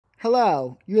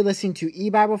Hello, you're listening to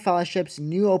E-Bible Fellowship's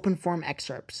new Open Forum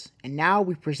Excerpts, and now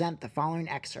we present the following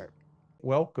excerpt.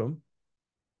 Welcome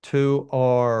to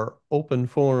our Open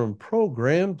Forum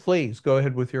program. Please go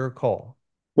ahead with your call.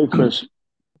 Hey Chris,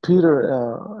 Peter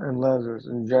and Lazarus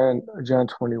in John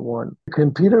 21.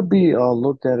 Can Peter be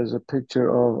looked at as a picture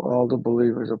of all the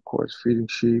believers, of course, feeding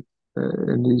sheep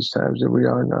in these times that we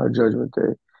are in our judgment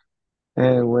day?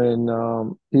 And when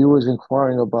he was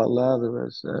inquiring about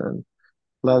Lazarus, and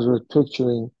Lazarus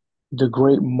picturing the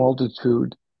great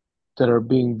multitude that are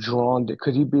being drawn,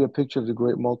 could he be a picture of the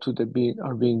great multitude that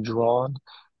are being drawn,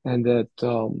 and that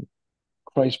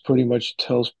Christ pretty much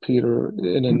tells Peter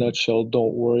in a nutshell,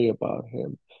 don't worry about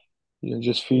him.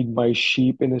 Just feed my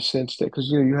sheep in a sense that, because,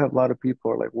 you have a lot of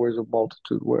people are like, where's the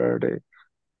multitude? Where are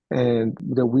they? And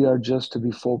that we are just to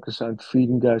be focused on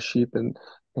feeding God's sheep, and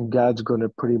God's going to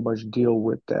pretty much deal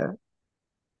with that.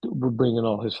 We're bringing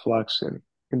all his flocks in.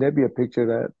 Can that be a picture of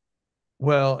that?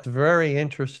 Well, it's very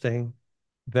interesting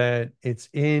that it's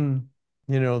in,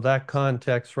 that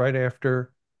context right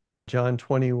after John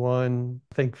 21,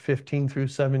 I think 15 through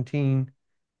 17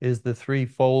 is the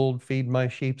threefold feed my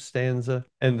sheep stanza.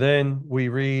 And then we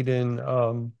read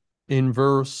in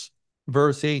verse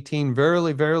 18,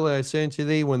 verily, verily, I say unto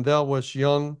thee, when thou wast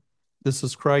young, this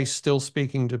is Christ still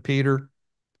speaking to Peter,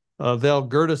 thou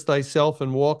girdest thyself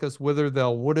and walkest whither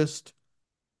thou wouldest.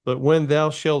 But when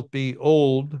thou shalt be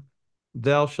old,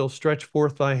 thou shalt stretch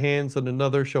forth thy hands, and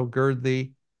another shall gird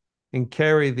thee and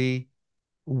carry thee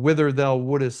whither thou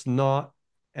wouldest not.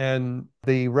 And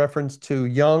the reference to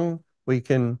young, we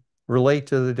can relate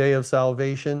to the day of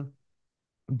salvation,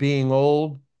 being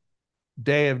old,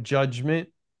 day of judgment,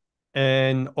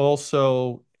 and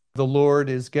also the Lord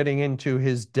is getting into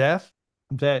his death,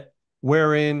 that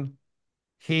wherein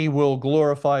he will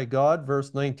glorify God.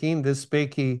 Verse 19, this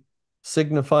spake he,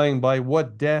 signifying by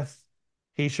what death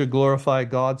he should glorify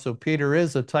God. So Peter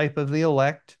is a type of the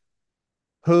elect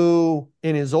who,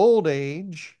 in his old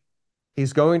age,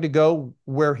 he's going to go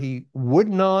where he would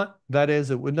not, that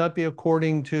is, it would not be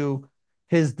according to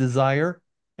his desire.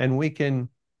 And we can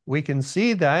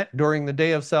see that during the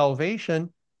day of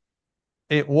salvation,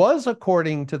 it was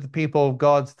according to the people of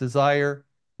God's desire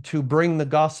to bring the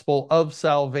gospel of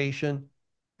salvation.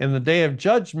 In the day of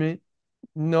judgment,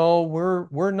 no,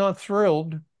 we're not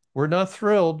thrilled. We're not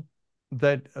thrilled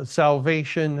that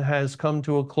salvation has come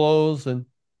to a close,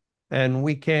 and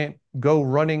we can't go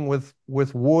running with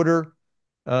water,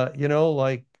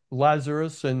 like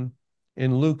Lazarus and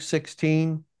in Luke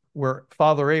 16, where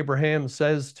Father Abraham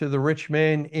says to the rich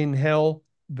man in hell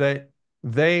that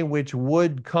they which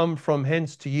would come from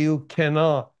hence to you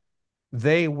cannot.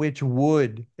 They which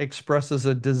would expresses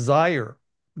a desire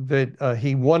that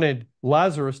he wanted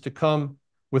Lazarus to come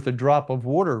with a drop of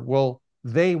water. Well,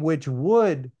 they which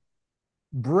would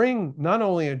bring not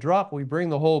only a drop, we bring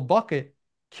the whole bucket,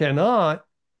 cannot.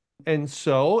 And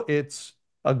so it's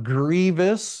a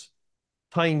grievous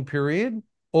time period.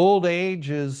 Old age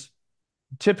is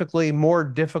typically more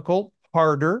difficult,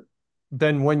 harder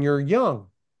than when you're young.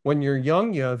 When you're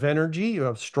young, you have energy, you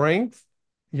have strength,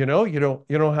 you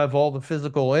don't have all the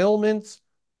physical ailments.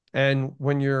 And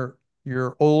when you're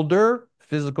older,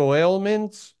 physical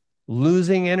ailments,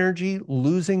 losing energy,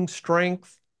 losing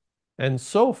strength, and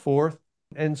so forth.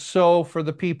 And so for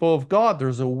the people of God,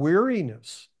 there's a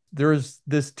weariness. There's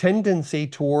this tendency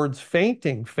towards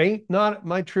fainting. Faint not at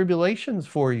my tribulations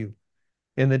for you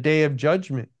in the day of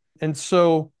judgment. And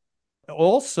so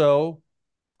also,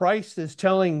 Christ is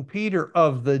telling Peter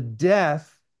of the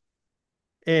death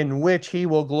in which he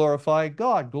will glorify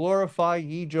God. Glorify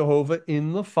ye Jehovah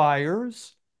in the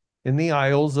fires, in the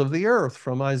isles of the earth,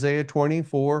 from Isaiah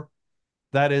 24.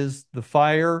 That is the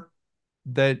fire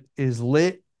that is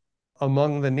lit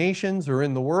among the nations or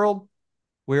in the world.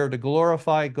 We are to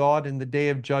glorify God in the day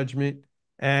of judgment,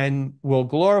 and we'll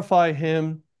glorify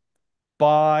him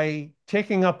by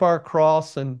taking up our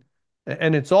cross. And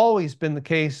it's always been the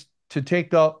case, to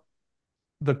take up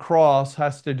the cross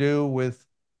has to do with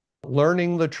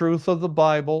learning the truth of the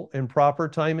Bible in proper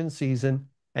time and season,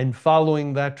 and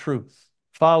following that truth,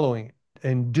 following it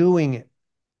and doing it,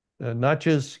 not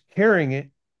just hearing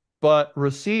it, but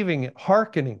receiving it,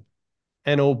 hearkening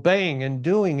and obeying and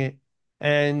doing it.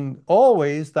 And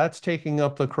always that's taking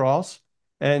up the cross.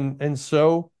 And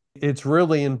so it's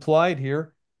really implied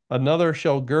here. Another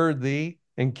shall gird thee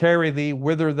and carry thee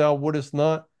whither thou wouldest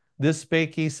not. This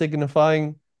spake he,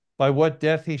 signifying by what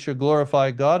death he should glorify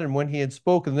God. And when he had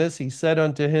spoken this, he said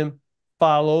unto him,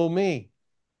 follow me,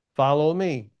 follow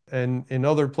me. And in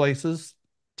other places,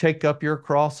 take up your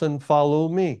cross and follow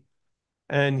me.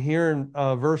 And here in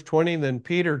verse 20, then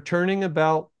Peter, turning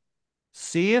about,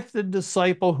 seeth the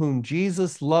disciple whom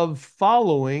Jesus loved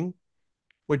following,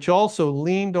 which also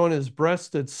leaned on his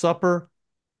breast at supper,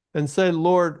 and said,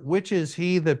 Lord, which is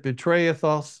he that betrayeth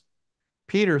us?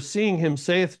 Peter, seeing him,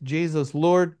 saith to Jesus,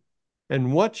 Lord,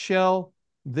 and what shall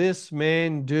this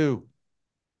man do?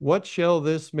 What shall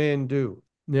this man do?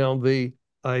 Now,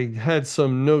 I had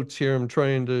some notes here I'm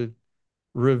trying to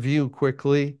review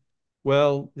quickly.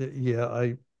 Well,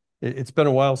 yeah, it's been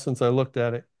a while since I looked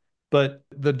at it. But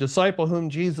the disciple whom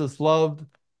Jesus loved,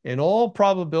 in all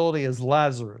probability, is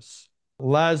Lazarus.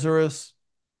 Lazarus,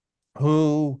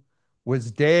 who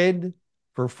was dead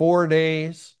for 4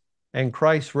 days, and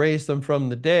Christ raised him from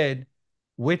the dead,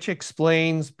 which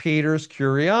explains Peter's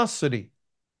curiosity.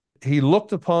 He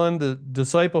looked upon the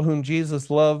disciple whom Jesus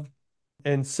loved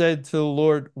and said to the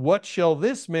Lord, what shall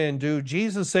this man do?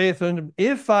 Jesus saith unto him,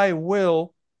 if I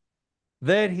will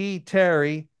that he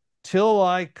tarry till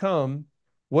I come,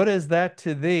 what is that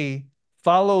to thee?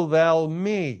 Follow thou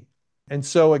me. And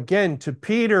so again, to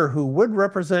Peter, who would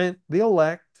represent the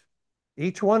elect,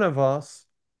 each one of us,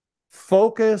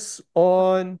 focus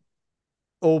on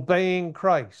obeying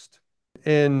Christ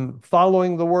and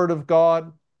following the word of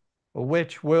God,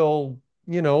 which will,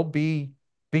 be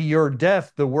your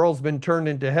death. The world's been turned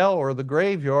into hell or the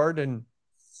graveyard, and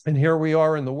here we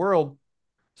are in the world.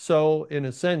 So in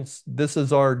a sense, this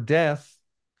is our death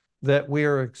that we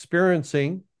are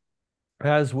experiencing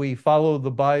as we follow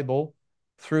the Bible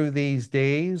through these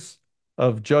days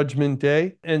of Judgment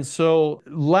Day. And so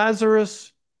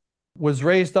Lazarus was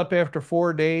raised up after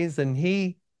 4 days, and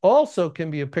he also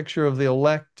can be a picture of the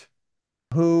elect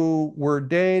who were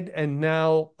dead and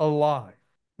now alive.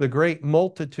 The great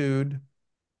multitude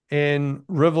in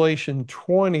Revelation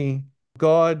 20,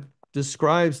 God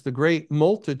describes the great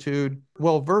multitude.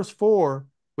 Well, verse 4,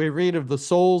 we read of the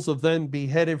souls of them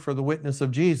beheaded for the witness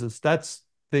of Jesus. That's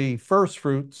the first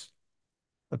fruits,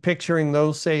 picturing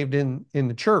those saved in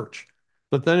the church.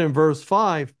 But then in verse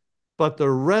 5, but the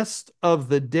rest of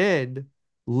the dead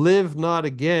live not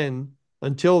again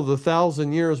until the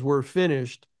 1,000 years were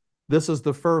finished. This is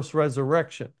the first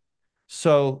resurrection.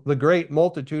 So the great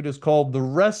multitude is called the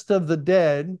rest of the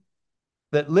dead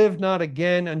that live not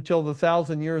again until the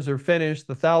 1,000 years are finished.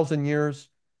 The 1,000 years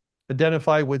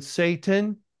identify with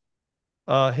Satan,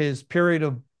 his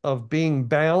period of being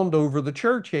bound over the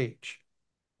church age.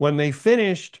 When they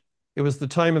finished, it was the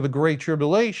time of the Great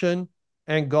Tribulation,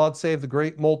 and God saved the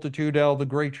great multitude out of the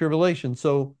Great Tribulation.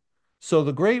 So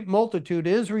the great multitude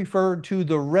is referred to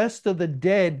the rest of the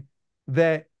dead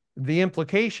that the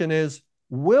implication is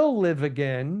will live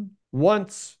again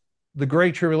once the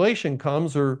Great Tribulation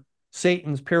comes, or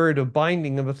Satan's period of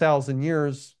binding of 1,000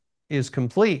 years is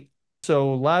complete.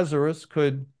 So Lazarus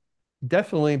could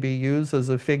definitely be used as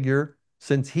a figure,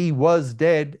 since he was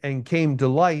dead and came to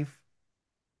life,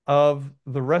 of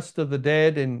the rest of the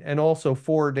dead, and also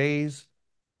 4 days,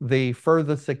 the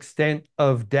furthest extent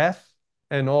of death,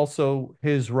 and also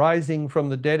his rising from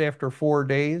the dead after 4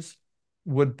 days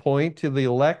would point to the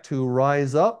elect who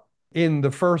rise up in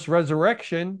the first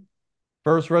resurrection.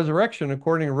 First resurrection,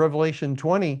 according to Revelation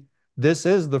 20, this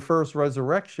is the first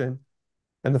resurrection.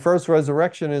 And the first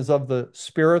resurrection is of the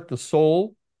spirit, the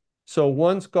soul. So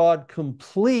once God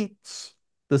completes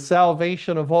the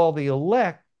salvation of all the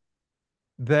elect,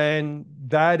 then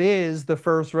that is the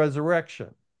first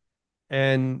resurrection.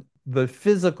 And the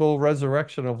physical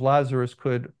resurrection of Lazarus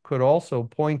could also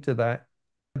point to that.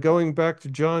 Going back to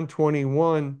John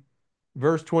 21,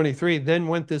 verse 23, then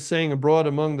went this saying abroad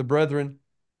among the brethren,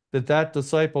 that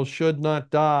disciple should not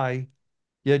die.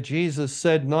 Yet Jesus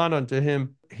said not unto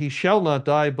him, he shall not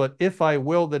die, but if I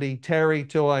will that he tarry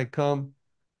till I come,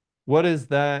 what is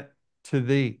that to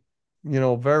thee?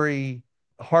 Very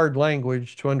hard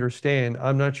language to understand.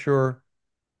 I'm not sure,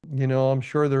 I'm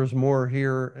sure there's more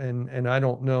here, and I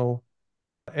don't know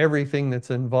everything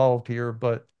that's involved here,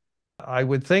 but I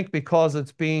would think because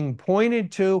it's being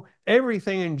pointed to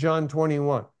everything in John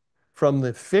 21, from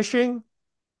the fishing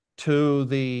to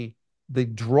the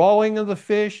drawing of the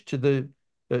fish to the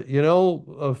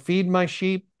feed my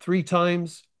sheep 3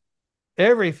 times.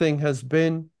 Everything has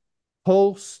been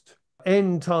post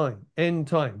end time,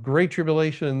 great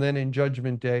tribulation, and then in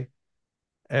judgment day.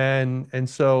 And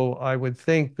so I would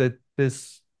think that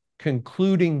this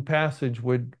concluding passage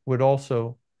would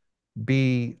also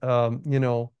be,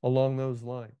 along those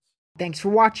lines. Thanks for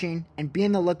watching, and be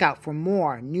on the lookout for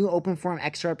more new Open Forum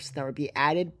excerpts that will be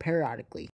added periodically.